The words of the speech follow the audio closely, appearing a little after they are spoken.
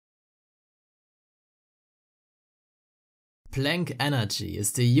Planck energy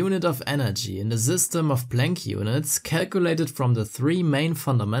is the unit of energy in the system of Planck units calculated from the three main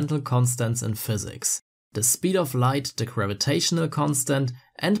fundamental constants in physics: the speed of light, the gravitational constant,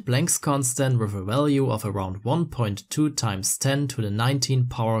 and Planck's constant with a value of around 1.2 times 10 to the 19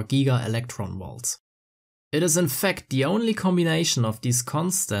 power giga electron volts. It is in fact the only combination of these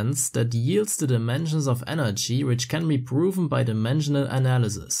constants that yields the dimensions of energy which can be proven by dimensional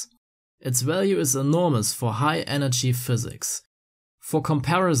analysis. Its value is enormous for high energy physics. For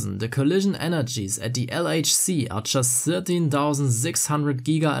comparison, the collision energies at the LHC are just 13,600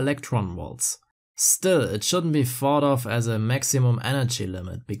 giga electron volts. Still, it shouldn't be thought of as a maximum energy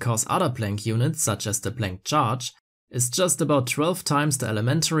limit, because other Planck units, such as the Planck charge, is just about 12 times the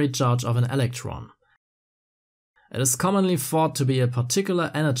elementary charge of an electron. It is commonly thought to be a particular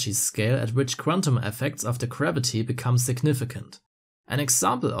energy scale at which quantum effects of the gravity become significant. An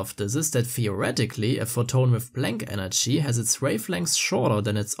example of this is that theoretically a photon with Planck energy has its wavelengths shorter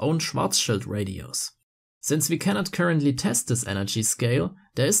than its own Schwarzschild radius. Since we cannot currently test this energy scale,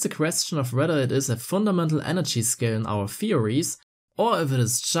 there is the question of whether it is a fundamental energy scale in our theories, or if it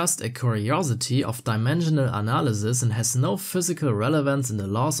is just a curiosity of dimensional analysis and has no physical relevance in the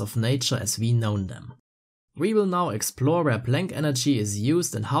laws of nature as we know them. We will now explore where Planck energy is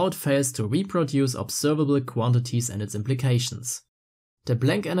used and how it fails to reproduce observable quantities and its implications. The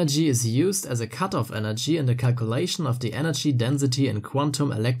Planck energy is used as a cutoff energy in the calculation of the energy density in quantum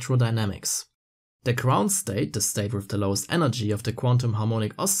electrodynamics. The ground state, the state with the lowest energy of the quantum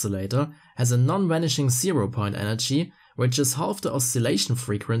harmonic oscillator, has a non-vanishing zero-point energy, which is half the oscillation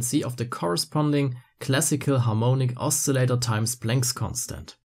frequency of the corresponding classical harmonic oscillator times Planck's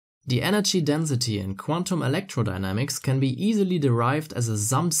constant. The energy density in quantum electrodynamics can be easily derived as a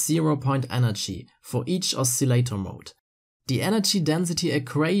summed zero-point energy for each oscillator mode. The energy density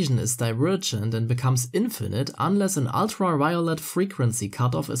equation is divergent and becomes infinite unless an ultraviolet frequency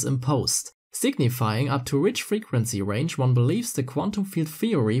cutoff is imposed, signifying up to which frequency range one believes the quantum field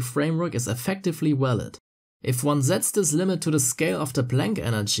theory framework is effectively valid. If one sets this limit to the scale of the Planck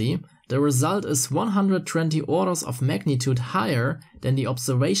energy, the result is 120 orders of magnitude higher than the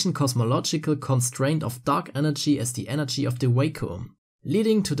observation cosmological constraint of dark energy as the energy of the vacuum,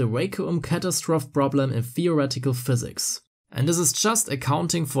 leading to the vacuum catastrophe problem in theoretical physics. And this is just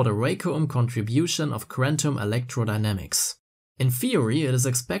accounting for the vacuum contribution of quantum electrodynamics. In theory, it is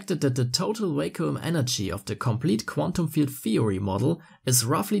expected that the total vacuum energy of the complete quantum field theory model is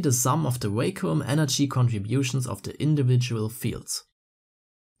roughly the sum of the vacuum energy contributions of the individual fields.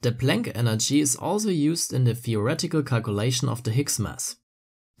 The Planck energy is also used in the theoretical calculation of the Higgs mass.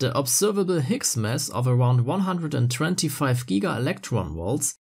 The observable Higgs mass of around 125 giga electron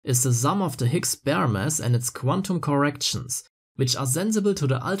volts is the sum of the Higgs bare mass and its quantum corrections, which are sensible to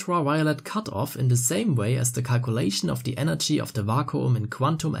the ultraviolet cutoff in the same way as the calculation of the energy of the vacuum in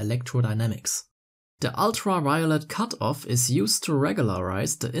quantum electrodynamics. The ultraviolet cutoff is used to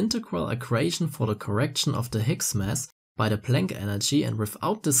regularize the integral equation for the correction of the Higgs mass by the Planck energy, and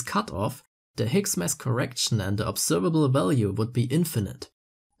without this cutoff, the Higgs mass correction and the observable value would be infinite.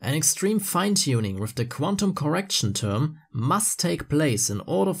 An extreme fine-tuning with the quantum correction term must take place in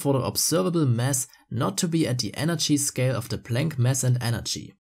order for the observable mass not to be at the energy scale of the Planck mass and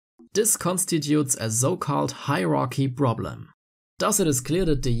energy. This constitutes a so-called hierarchy problem. Thus it is clear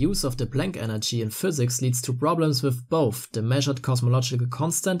that the use of the Planck energy in physics leads to problems with both the measured cosmological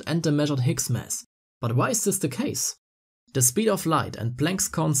constant and the measured Higgs mass. But why is this the case? The speed of light and Planck's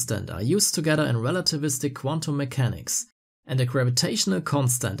constant are used together in relativistic quantum mechanics, and the gravitational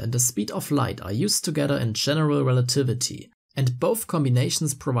constant and the speed of light are used together in general relativity, and both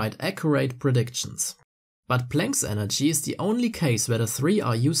combinations provide accurate predictions. But Planck's energy is the only case where the three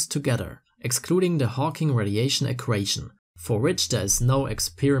are used together, excluding the Hawking radiation equation, for which there is no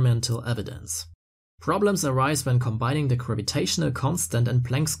experimental evidence. Problems arise when combining the gravitational constant and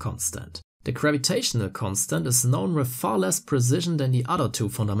Planck's constant. The gravitational constant is known with far less precision than the other two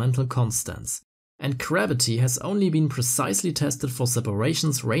fundamental constants, and gravity has only been precisely tested for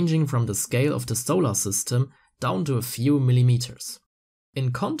separations ranging from the scale of the solar system down to a few millimeters.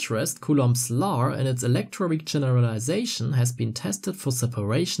 In contrast, Coulomb's law and its electroweak generalization has been tested for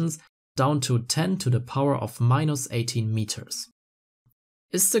separations down to 10 to the power of minus 18 meters.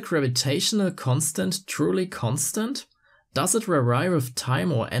 Is the gravitational constant truly constant? Does it vary with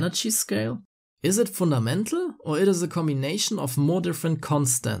time or energy scale? Is it fundamental, or it is a combination of more different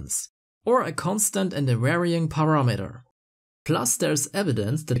constants, or a constant and a varying parameter? Plus, there is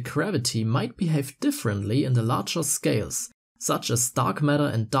evidence that gravity might behave differently in the larger scales, such as dark matter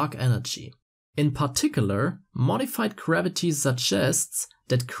and dark energy. In particular, modified gravity suggests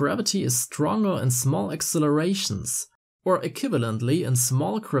that gravity is stronger in small accelerations, or equivalently in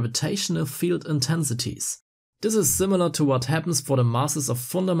small gravitational field intensities. This is similar to what happens for the masses of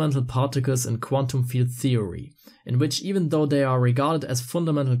fundamental particles in quantum field theory, in which even though they are regarded as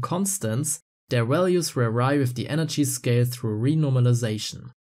fundamental constants, their values vary with the energy scale through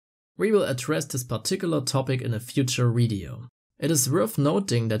renormalization. We will address this particular topic in a future video. It is worth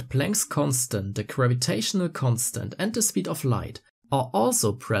noting that Planck's constant, the gravitational constant, and the speed of light are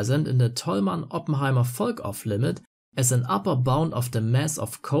also present in the Tolman-Oppenheimer-Volkoff limit as an upper bound of the mass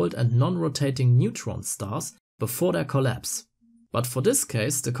of cold and non-rotating neutron stars before their collapse. But for this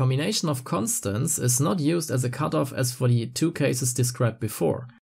case, the combination of constants is not used as a cutoff as for the two cases described before,